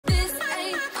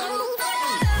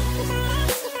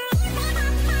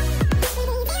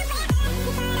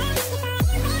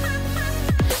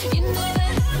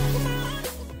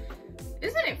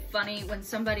when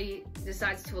somebody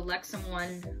decides to elect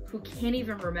someone who can't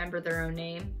even remember their own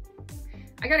name.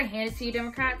 I gotta hand it to you,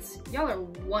 Democrats. Y'all are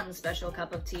one special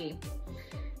cup of tea.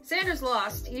 Sanders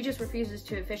lost. He just refuses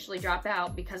to officially drop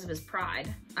out because of his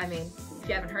pride. I mean, if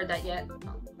you haven't heard that yet,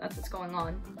 well, that's what's going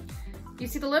on. You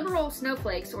see, the liberal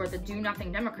snowflakes, or the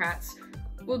do-nothing Democrats,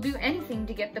 will do anything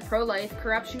to get the pro-life,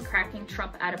 corruption-cracking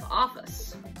Trump out of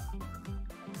office.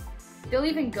 They'll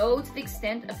even go to the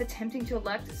extent of attempting to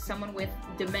elect someone with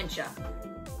dementia.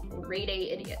 Grade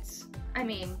A idiots. I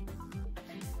mean,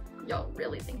 y'all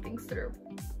really think things through.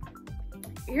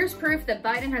 Here's proof that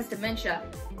Biden has dementia,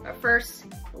 but first,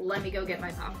 let me go get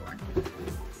my popcorn.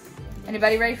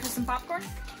 Anybody ready for some popcorn?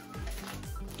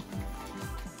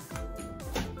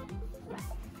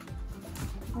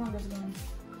 How long does it go?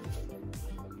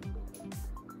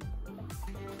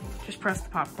 Just press the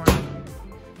popcorn.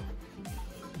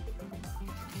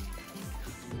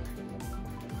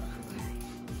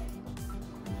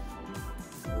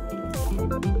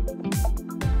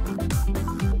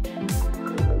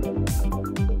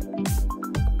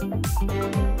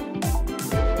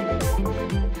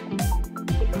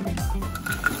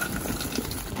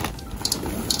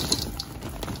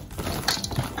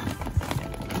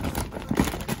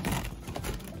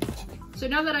 So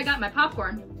now that I got my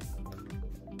popcorn,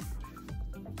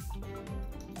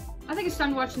 I think it's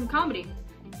time to watch some comedy.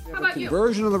 How about you?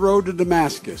 Conversion of the road to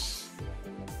Damascus.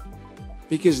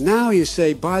 Because now you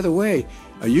say, by the way,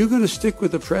 are you going to stick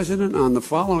with the president on the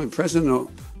following president,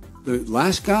 the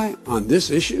last guy, on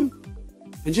this issue?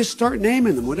 And just start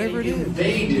naming them, whatever it is.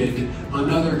 They invaded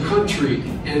another country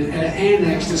and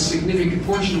annexed a significant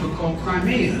portion of it called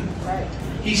Crimea. Right.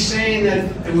 He's saying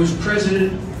that it was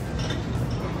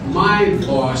my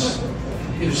boss,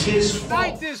 it was his fault.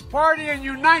 Unite this party and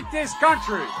unite this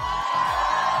country.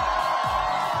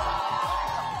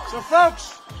 So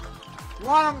folks, you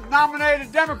want to nominate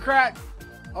a Democrat,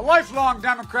 a lifelong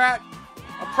Democrat,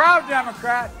 a proud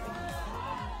Democrat,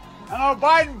 an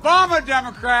Biden-Obama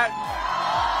Democrat,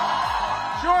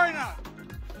 join us.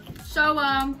 So,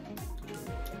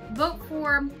 vote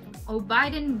for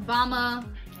Biden-Obama,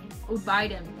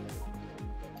 Biden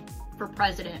for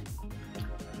president.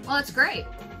 Well, that's great.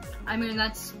 I mean,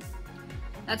 that's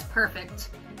perfect.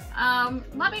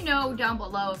 Let me know down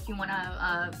below if you want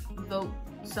to vote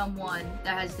someone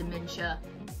that has dementia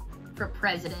for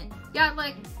president. Yeah,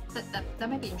 like, that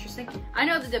might be interesting. I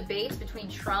know the debates between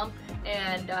Trump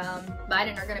and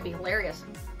Biden are going to be hilarious.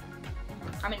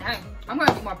 I mean, hey, I'm going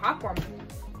to eat more popcorn.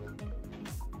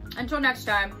 Until next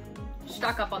time,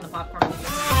 stock up on the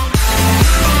popcorn.